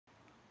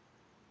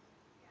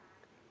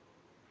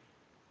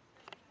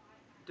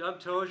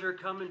Doug Tozier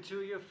coming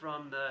to you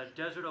from the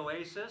Desert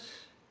Oasis.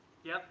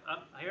 Yep,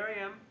 here I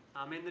am.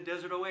 I'm in the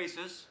Desert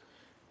Oasis.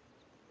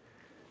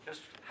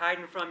 Just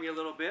hiding from you a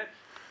little bit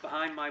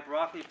behind my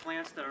broccoli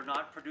plants that are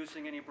not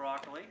producing any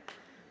broccoli.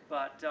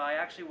 But I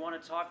actually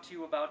want to talk to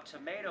you about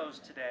tomatoes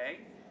today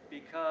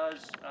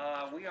because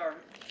we are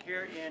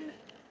here in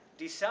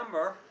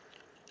December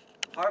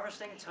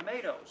harvesting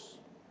tomatoes.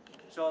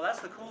 So that's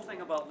the cool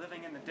thing about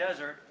living in the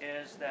desert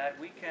is that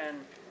we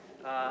can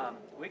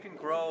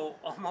grow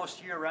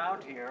almost year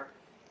round here,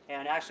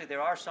 and actually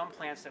there are some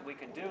plants that we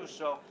can do.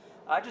 So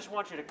I just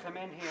want you to come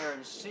in here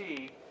and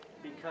see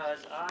because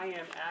I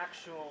am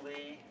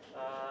actually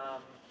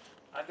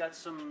I've got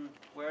some,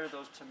 where do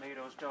those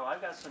tomatoes go?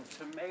 I've got some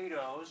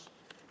tomatoes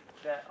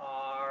that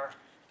are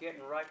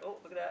getting ripe. Oh,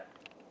 look at that.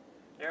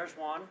 There's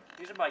one.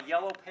 These are my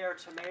Yellow Pear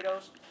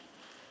Tomatoes.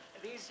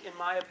 These, in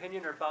my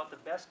opinion, are about the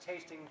best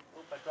tasting.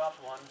 Oop, I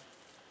dropped one.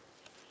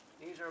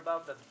 These are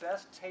about the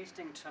best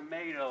tasting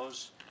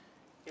tomatoes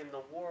in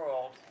the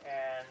world,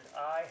 and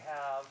I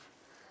have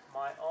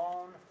my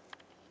own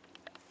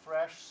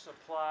fresh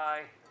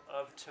supply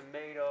of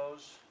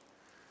tomatoes,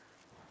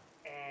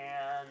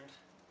 and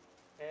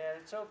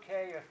it's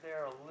okay if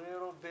they're a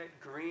little bit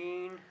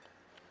green.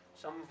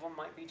 Some of them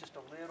might be just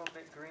a little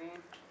bit green,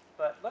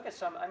 but look at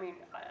some. I mean,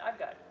 I've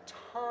got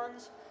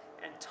tons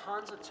and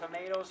tons of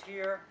tomatoes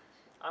here.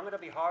 I'm going to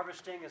be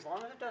harvesting as long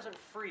as it doesn't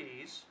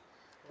freeze,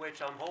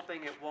 which I'm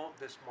hoping it won't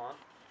this month.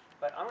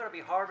 But I'm going to be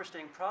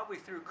harvesting probably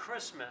through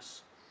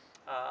Christmas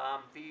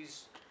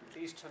these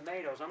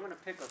tomatoes. I'm going to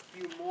pick a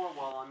few more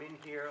while I'm in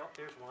here. Oh,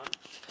 there's one.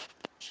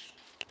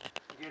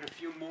 Get a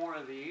few more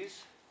of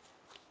these.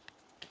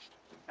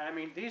 And I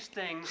mean, these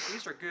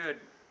are good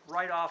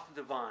right off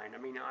the vine.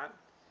 I mean,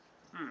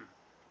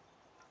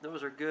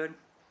 those are good.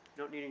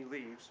 Don't need any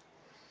leaves.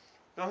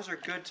 Those are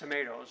good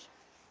tomatoes,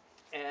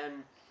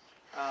 and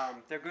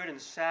they're good in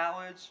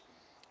salads.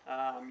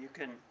 You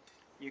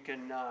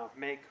can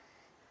make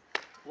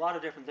a lot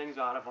of different things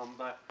out of them,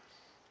 but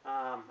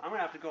I'm going to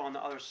have to go on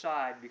the other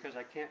side because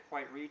I can't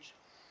quite reach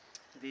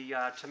the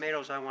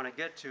tomatoes I want to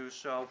get to.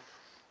 So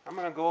I'm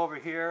going to go over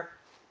here.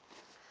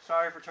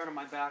 Sorry for turning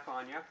my back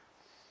on you.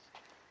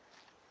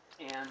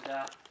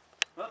 And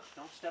whoops,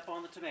 don't step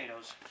on the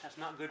tomatoes. That's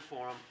not good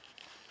for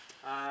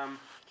them.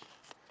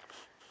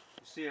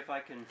 See if I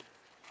can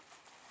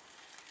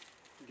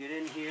get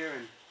in here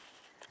and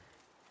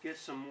get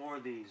some more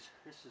of these.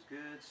 This is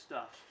good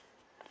stuff.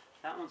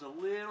 That one's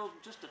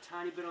just a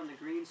tiny bit on the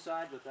green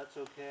side, but that's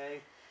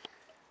okay.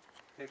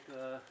 Pick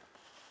that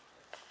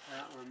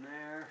one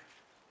there.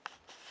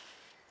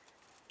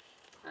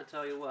 I'll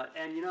tell you what,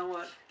 and you know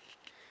what?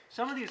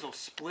 Some of these will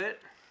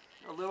split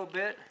a little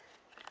bit.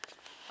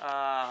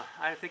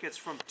 I think it's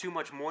from too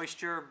much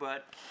moisture,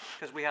 but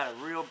because we had a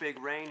real big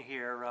rain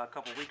here a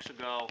couple weeks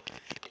ago.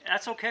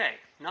 That's okay.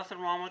 Nothing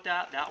wrong with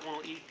that. That one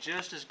will eat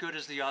just as good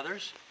as the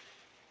others.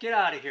 Get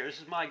out of here. This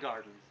is my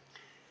garden.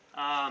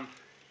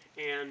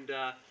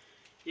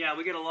 Yeah,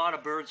 we get a lot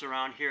of birds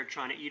around here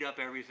trying to eat up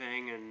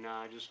everything, and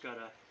just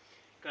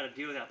gotta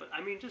deal with that. But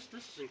I mean, this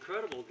is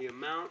incredible, the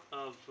amount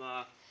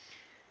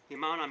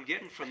I'm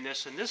getting from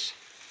this. And this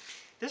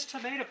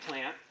tomato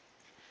plant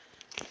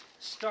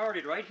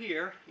started right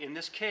here in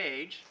this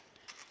cage,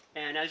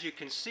 and as you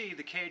can see,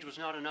 the cage was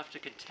not enough to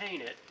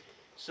contain it,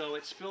 so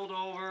it spilled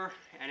over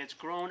and it's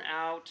grown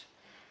out.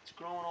 It's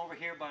growing over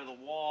here by the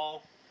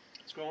wall.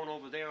 It's growing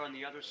over there on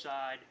the other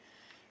side.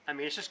 I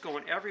mean, it's just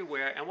going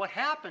everywhere. And what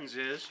happens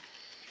is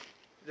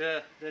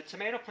the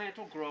tomato plant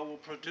will grow, will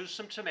produce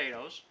some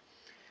tomatoes,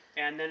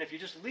 and then if you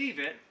just leave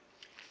it,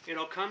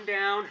 it'll come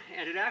down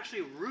and it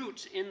actually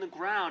roots in the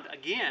ground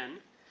again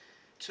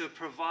to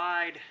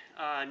provide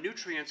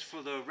nutrients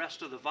for the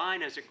rest of the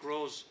vine as it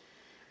grows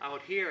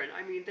out here. And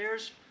I mean,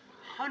 there's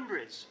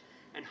hundreds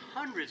and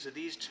hundreds of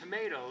these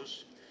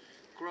tomatoes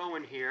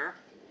growing here,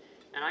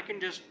 and I can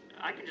just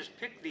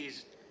pick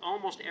these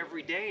almost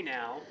every day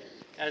now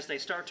as they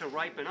start to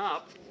ripen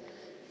up.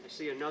 I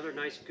see another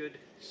nice good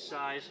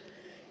size.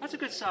 That's a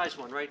good size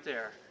one right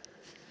there.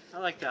 I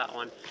like that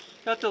one.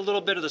 Got a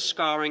little bit of the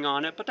scarring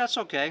on it, but that's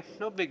okay.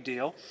 No big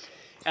deal.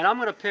 And I'm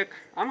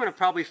gonna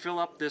probably fill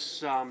up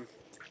this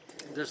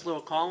this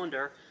little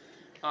colander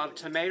of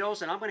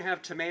tomatoes, and I'm going to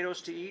have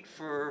tomatoes to eat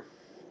for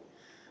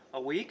a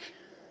week.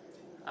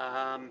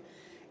 And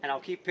I'll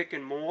keep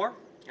picking more,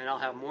 and I'll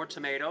have more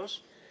tomatoes.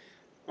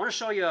 I want to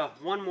show you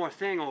one more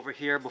thing over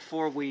here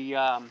before we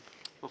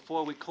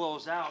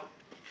close out,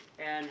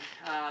 and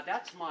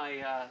that's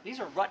these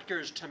are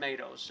Rutgers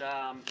tomatoes.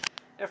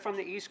 They're from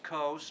the East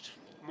Coast,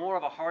 more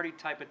of a hardy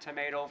type of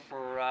tomato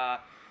for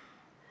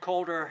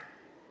colder,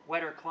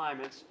 wetter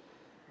climates.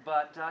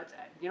 But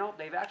you know,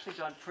 they've actually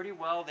done pretty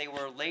well. They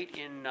were late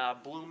in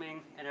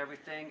blooming and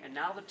everything, and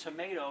now the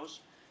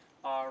tomatoes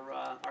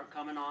are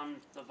coming on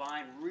the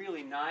vine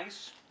really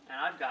nice. And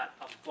I've got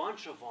a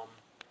bunch of them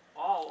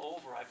all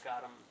over. I've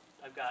got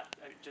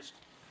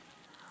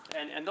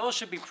and those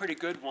should be pretty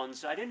good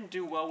ones. I didn't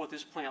do well with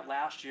this plant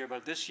last year,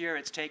 but this year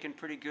it's taken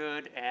pretty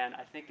good, and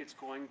I think it's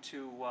going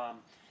to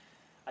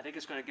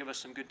give us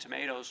some good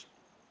tomatoes.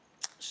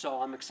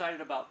 So I'm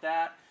excited about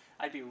that.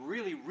 I'd be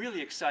really,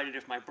 really excited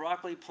if my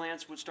broccoli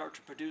plants would start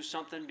to produce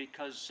something,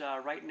 because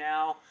right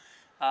now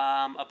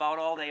about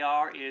all they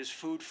are is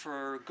food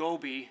for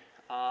Gobi.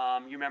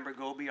 You remember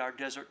Gobi, our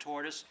desert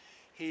tortoise?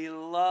 He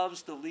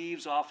loves the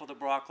leaves off of the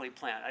broccoli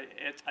plant.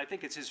 I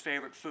think it's his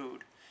favorite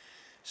food.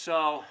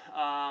 So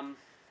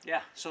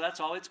yeah, so that's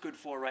all it's good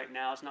for right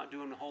now. It's not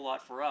doing a whole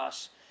lot for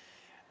us.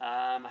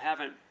 I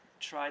haven't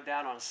tried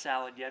that on a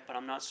salad yet, but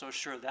I'm not so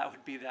sure that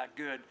would be that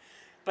good.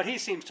 But he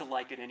seems to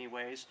like it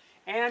anyways.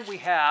 And we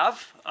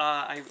have,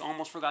 I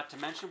almost forgot to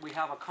mention, we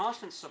have a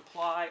constant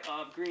supply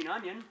of green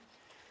onion,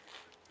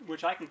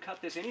 which I can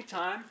cut this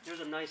anytime. There's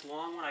a nice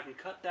long one. I can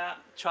cut that,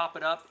 chop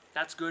it up.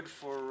 That's good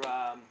for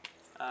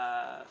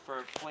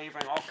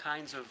flavoring all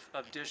kinds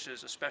of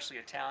dishes, especially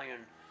Italian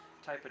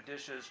type of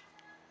dishes.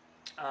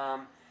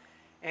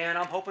 And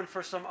I'm hoping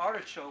for some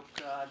artichoke.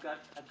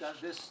 I've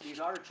got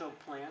these artichoke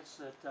plants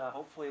that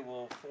hopefully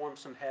will form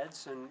some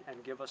heads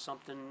and give us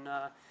something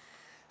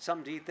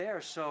something to eat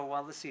there. So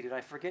let's see, did I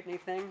forget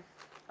anything?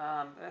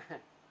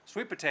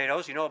 Sweet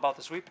potatoes, you know about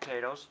the sweet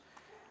potatoes.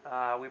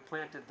 We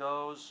planted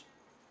those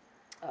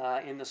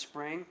in the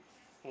spring,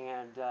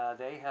 and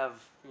they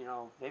have,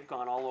 they've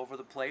gone all over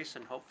the place,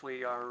 and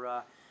hopefully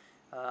are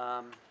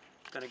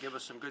going to give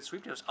us some good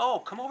sweet potatoes. Oh,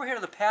 come over here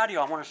to the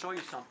patio. I want to show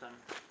you something.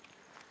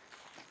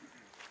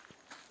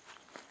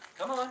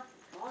 Come on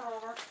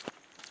over.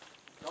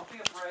 Don't be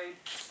afraid.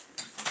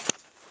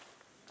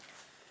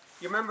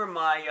 You remember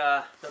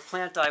the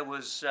plant I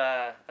was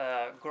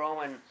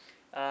growing?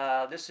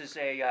 This is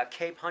a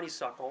Cape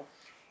honeysuckle,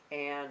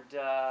 and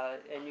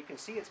you can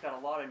see it's got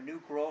a lot of new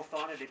growth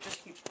on it. It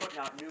just keeps putting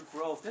out new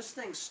growth. This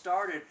thing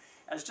started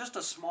as just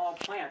a small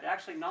plant,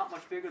 actually not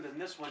much bigger than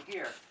this one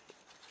here.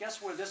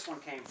 Guess where this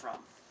one came from?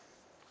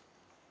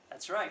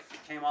 That's right,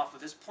 it came off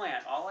of this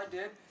plant. All I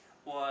did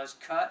was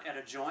cut at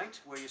a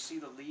joint where you see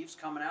the leaves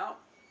coming out.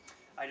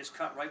 I just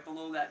cut right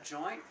below that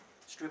joint,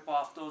 strip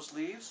off those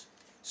leaves,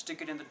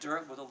 stick it in the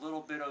dirt with a little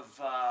bit of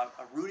a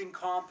rooting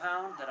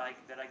compound that I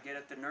get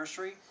at the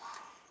nursery,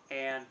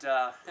 and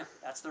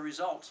that's the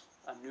result,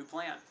 a new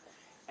plant.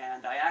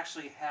 And I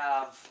actually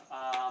have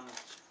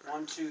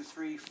 1, 2,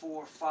 3,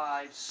 4,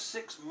 5,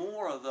 6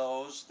 more of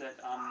those that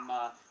I'm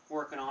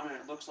working on, and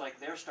it looks like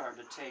they're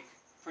starting to take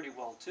pretty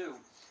well too.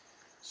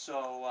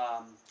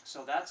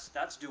 So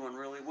that's doing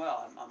really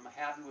well. I'm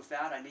happy with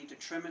that. I need to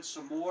trim it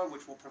some more,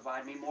 which will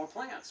provide me more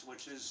plants,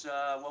 which is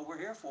what we're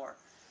here for.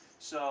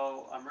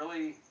 So I'm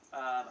really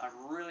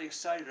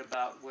excited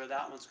about where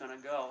that one's going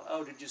to go.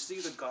 Oh, did you see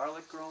the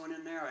garlic growing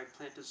in there? I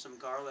planted some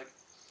garlic.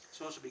 It's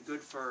supposed to be good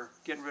for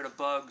getting rid of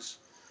bugs.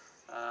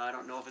 I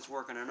don't know if it's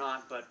working or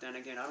not, but then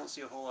again, I don't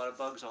see a whole lot of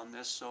bugs on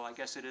this, so I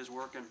guess it is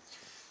working.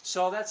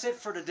 So that's it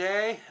for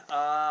today.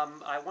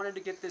 I wanted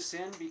to get this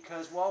in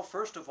because, well,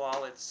 first of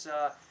all, it's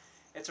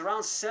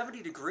around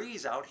 70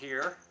 degrees out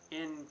here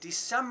in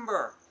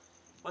December.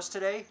 What's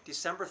today?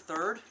 December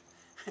 3rd?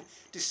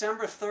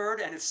 December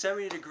 3rd, and it's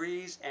 70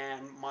 degrees,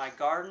 and my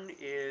garden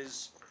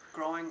is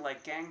growing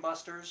like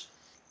gangbusters.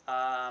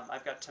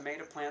 I've got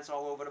tomato plants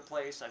all over the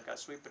place. I've got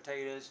sweet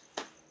potatoes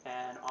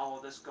and all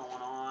of this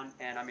going on,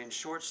 and I'm in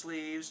short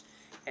sleeves,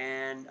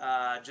 and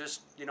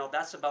just,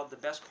 that's about the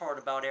best part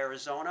about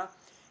Arizona,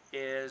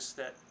 is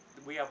that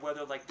we have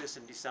weather like this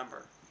in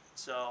December.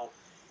 So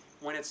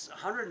when it's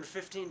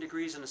 115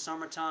 degrees in the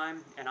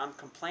summertime and I'm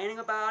complaining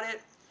about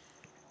it,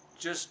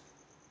 just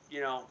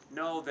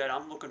know that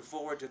I'm looking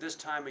forward to this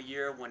time of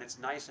year when it's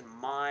nice and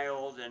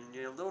mild and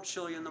a little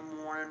chilly in the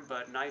morning,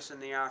 but nice in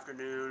the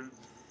afternoon.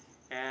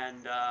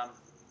 And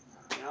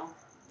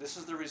this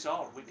is the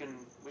result. We can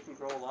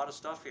grow a lot of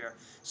stuff here.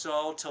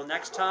 So till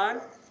next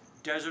time,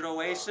 Desert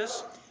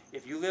Oasis.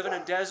 If you live in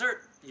a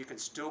desert, you can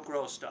still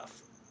grow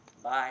stuff.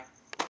 Bye.